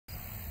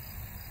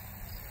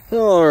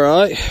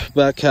Alright,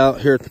 back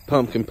out here at the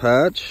pumpkin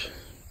patch.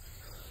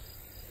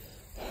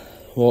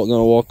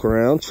 Gonna walk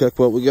around, check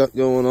what we got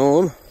going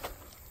on.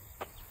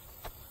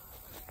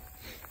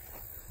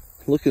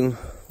 Looking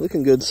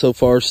good so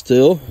far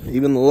still.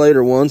 Even the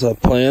later ones I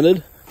planted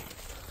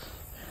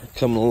are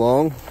coming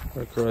along,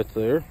 like right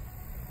there.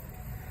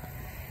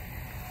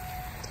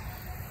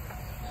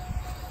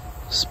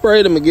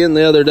 Sprayed them again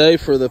the other day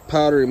for the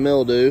powdery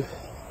mildew.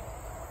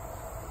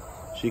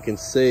 As you can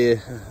see,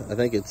 I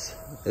think it's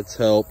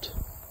helped.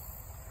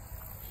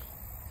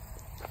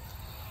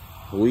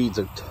 Weeds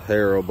are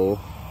terrible.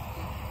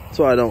 That's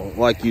why I don't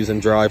like using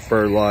dry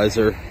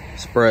fertilizer,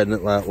 spreading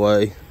it that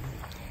way.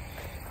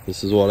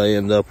 This is what I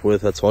end up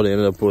with. That's what I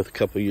ended up with a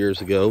couple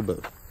years ago. But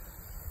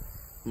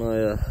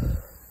my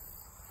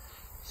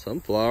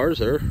sunflowers,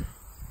 they're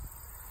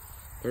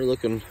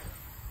looking.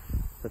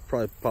 They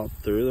probably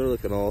popped through. They're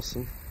looking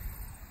awesome.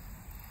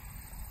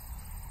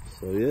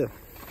 So yeah,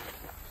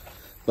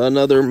 about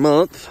another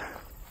month,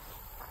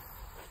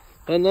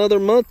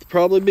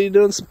 probably be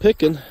doing some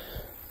picking.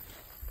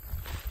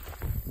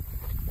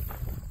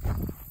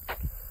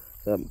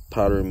 That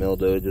powdery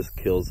mildew just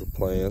kills the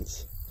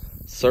plants.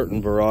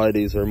 Certain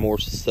varieties are more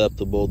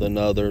susceptible than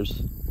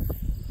others.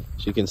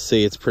 As you can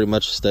see, it's pretty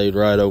much stayed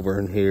right over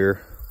in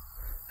here.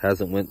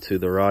 Hasn't went to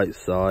the right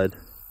side.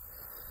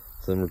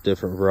 Some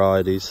different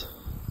varieties.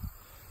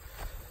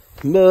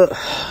 But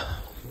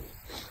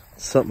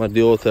it's something I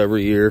deal with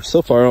every year.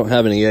 So far I don't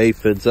have any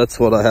aphids. That's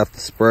what I have to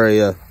spray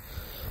a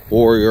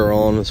Warrior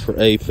on, is for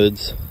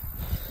aphids.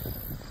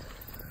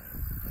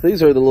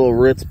 These are the little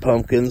Ritz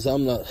pumpkins.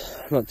 I'm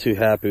not too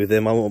happy with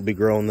them. I won't be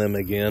growing them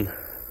again.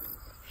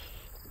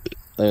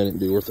 They ain't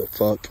be worth a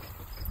fuck.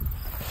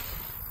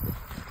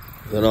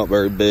 They're not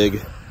very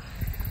big.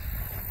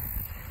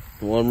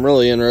 What I'm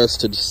really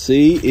interested to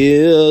see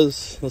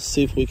is, let's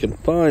see if we can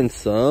find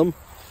some.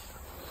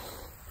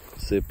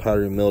 See if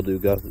powdery mildew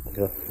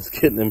is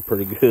getting them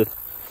pretty good.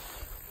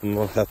 I'm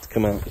gonna have to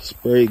come out and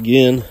spray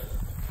again.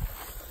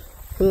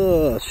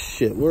 Oh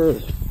shit, where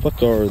the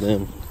fuck are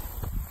them?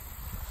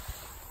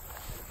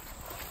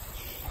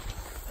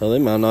 Well, they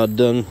might not have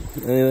done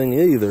anything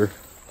either.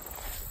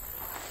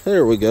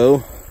 There we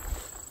go.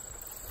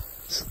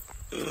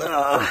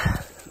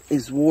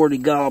 These warty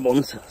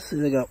goblins. See,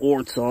 they got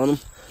warts on them.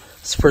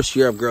 It's the first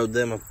year I've grown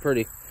them. I'm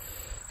pretty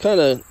kind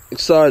of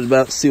excited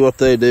about to see what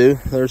they do.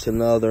 There's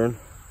another one.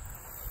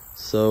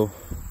 So,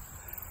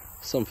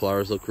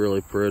 sunflowers look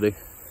really pretty.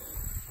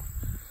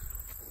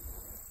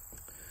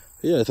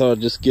 Yeah, I thought I'd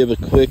just give a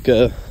quick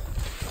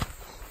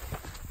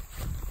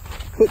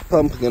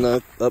pumpkin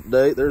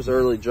update. There's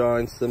early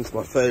giants. Them's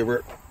my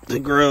favorite to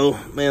grow.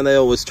 Man, they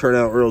always turn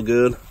out real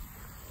good.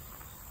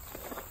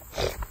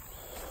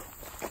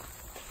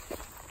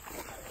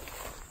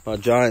 My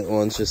giant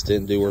ones just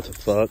didn't do worth a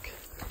fuck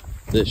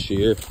this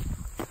year.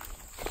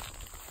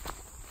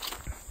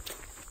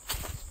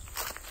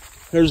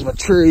 There's my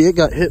tree. It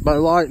got hit by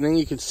lightning.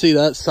 You can see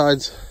that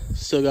side's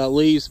still got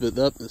leaves, but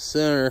up the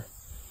center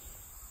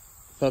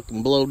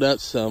fucking blowed that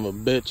son of a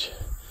bitch.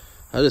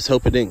 I just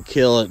hope it didn't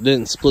kill it. It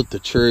didn't split the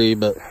tree,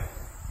 but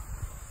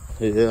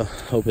yeah,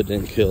 hope it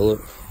didn't kill it.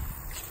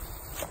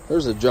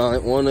 There's a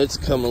giant one. It's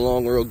coming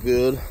along real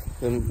good.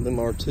 Them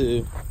are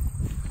too.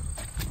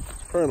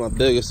 Probably my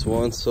biggest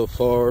one so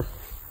far.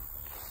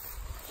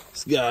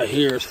 This guy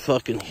here is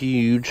fucking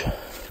huge.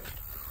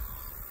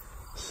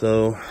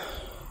 So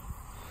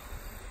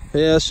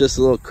yeah, it's just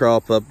a little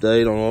crop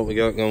update on what we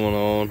got going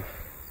on.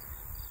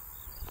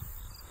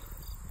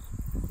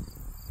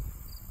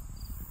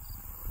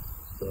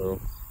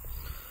 So,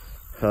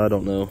 I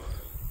don't know.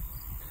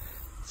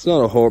 It's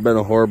not been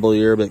a horrible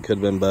year, but it could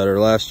have been better.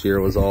 Last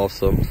year was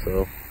awesome,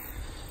 so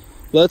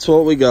that's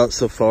what we got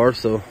so far.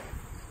 So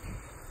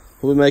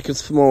we'll be making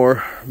some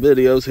more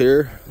videos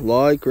here.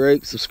 Like,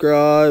 rate,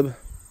 subscribe.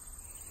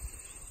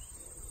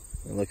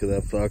 And look at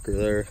that fucker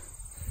there.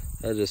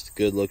 That's just a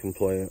good looking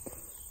plant.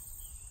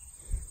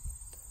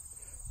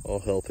 All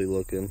healthy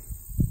looking.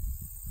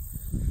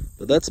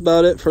 But that's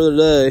about it for the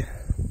day.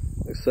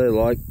 Like I say,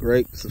 like,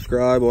 rate,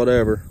 subscribe,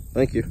 whatever.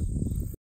 Thank you.